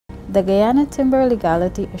The Guyana Timber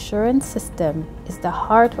Legality Assurance System is the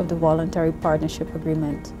heart of the Voluntary Partnership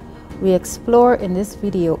Agreement. We explore in this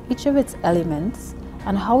video each of its elements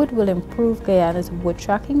and how it will improve Guyana's wood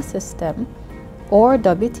tracking system, or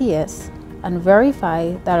WTS, and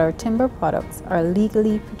verify that our timber products are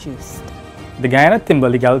legally produced. The Guyana Timber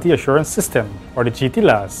Legality Assurance System, or the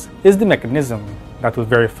GTLAS, is the mechanism that will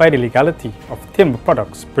verify the legality of timber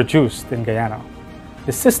products produced in Guyana.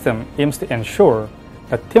 The system aims to ensure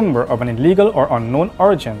that timber of an illegal or unknown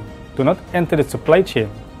origin do not enter the supply chain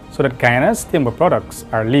so that Guyana's timber products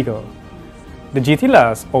are legal. The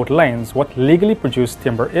GTLAS outlines what legally produced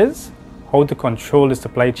timber is, how to control the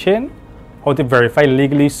supply chain, how to verify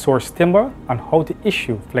legally sourced timber, and how to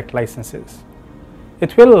issue FLEC licenses.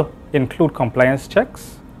 It will include compliance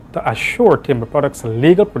checks to assure timber products'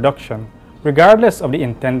 legal production regardless of the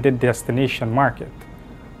intended destination market.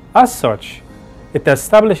 As such, it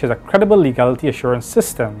establishes a credible legality assurance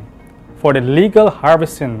system for the legal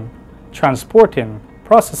harvesting, transporting,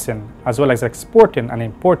 processing, as well as exporting and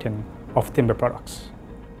importing of timber products.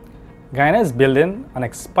 Guyana is building and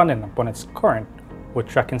expanding upon its current wood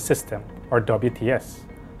tracking system, or WTS,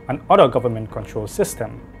 and other government control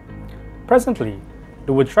system. Presently,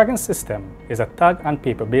 the wood tracking system is a tag and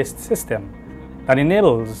paper-based system that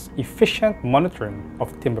enables efficient monitoring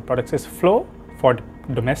of timber products' flow for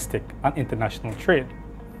domestic and international trade.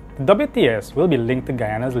 The WTS will be linked to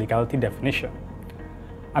Guyana's legality definition,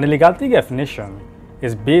 and the legality definition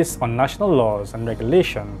is based on national laws and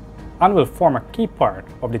regulation and will form a key part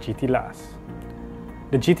of the GTLAS.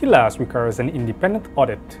 The GTLAS requires an independent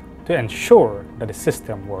audit to ensure that the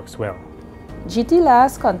system works well.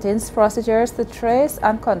 GTLAS contains procedures to trace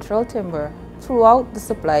and control timber throughout the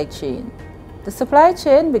supply chain. The supply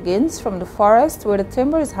chain begins from the forest where the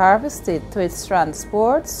timber is harvested to its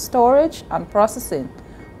transport, storage, and processing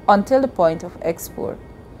until the point of export.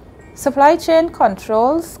 Supply chain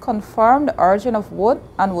controls confirm the origin of wood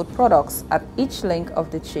and wood products at each link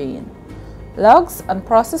of the chain. Logs and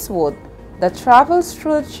processed wood that travels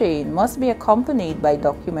through the chain must be accompanied by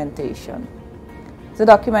documentation. The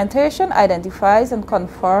documentation identifies and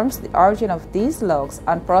confirms the origin of these logs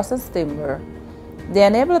and processed timber. They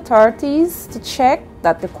enable authorities to check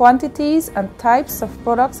that the quantities and types of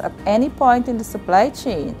products at any point in the supply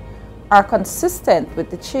chain are consistent with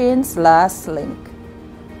the chain's last link.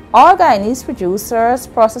 All Guyanese producers,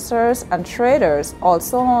 processors, and traders,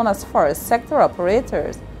 also known as forest sector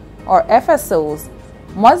operators, or FSOs,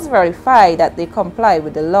 must verify that they comply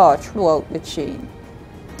with the law throughout the chain.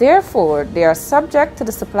 Therefore, they are subject to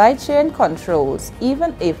the supply chain controls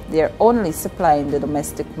even if they are only supplying the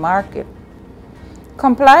domestic market.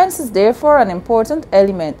 Compliance is therefore an important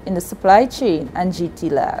element in the supply chain and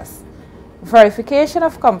GTLAS. Verification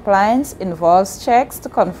of compliance involves checks to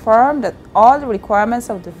confirm that all the requirements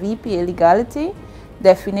of the VPA legality,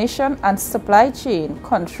 definition, and supply chain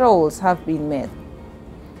controls have been met.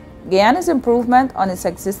 Guyana's improvement on its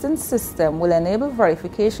existing system will enable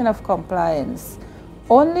verification of compliance.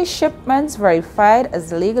 Only shipments verified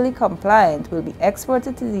as legally compliant will be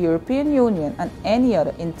exported to the European Union and any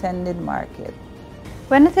other intended market.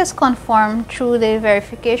 When it is confirmed through the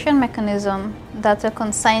verification mechanism that a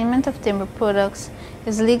consignment of timber products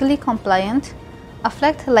is legally compliant, a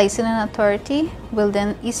FLEC licensing authority will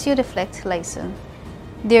then issue the FLEC license.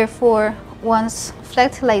 Therefore, once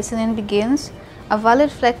FLEC licensing begins, a valid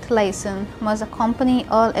FLEC license must accompany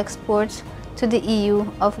all exports to the EU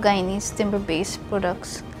of Guyanese timber-based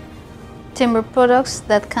products. Timber products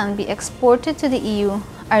that can be exported to the EU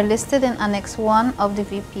are listed in Annex 1 of the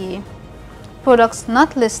VPA. Products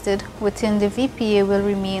not listed within the VPA will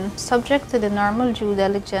remain subject to the normal due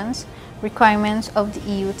diligence requirements of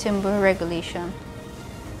the EU timber regulation.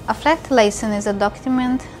 A FLEC license is a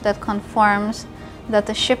document that confirms that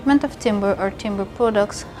a shipment of timber or timber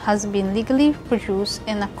products has been legally produced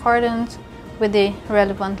in accordance with the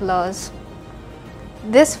relevant laws.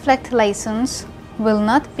 This FLEC license will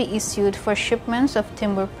not be issued for shipments of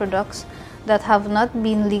timber products that have not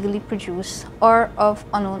been legally produced or of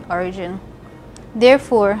unknown origin.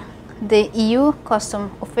 Therefore, the EU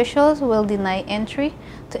custom officials will deny entry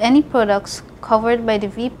to any products covered by the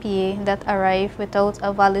VPA that arrive without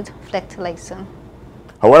a valid FLEC license.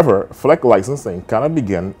 However, FLEC licensing cannot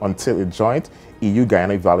begin until a joint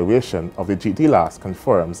EU-Guyana evaluation of the GTLAS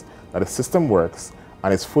confirms that the system works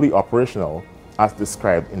and is fully operational as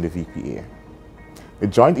described in the VPA. The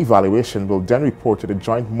joint evaluation will then report to the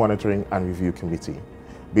Joint Monitoring and Review Committee.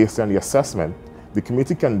 Based on the assessment, the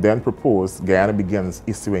committee can then propose Guyana begins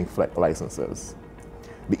issuing FLEC licenses.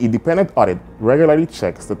 The independent audit regularly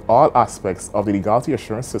checks that all aspects of the legality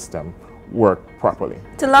assurance system work properly.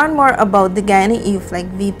 To learn more about the Guyana EU Flag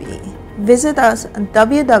VPA, visit us at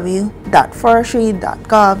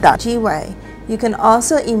www.forestry.gov.gy. You can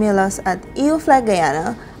also email us at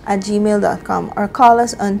euflagguyana@gmail.com or call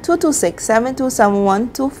us on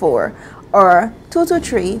 226-727-124 or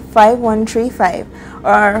 223-5135.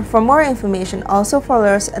 Or for more information, also follow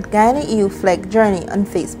us at Guyana EU Flag Journey on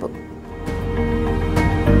Facebook.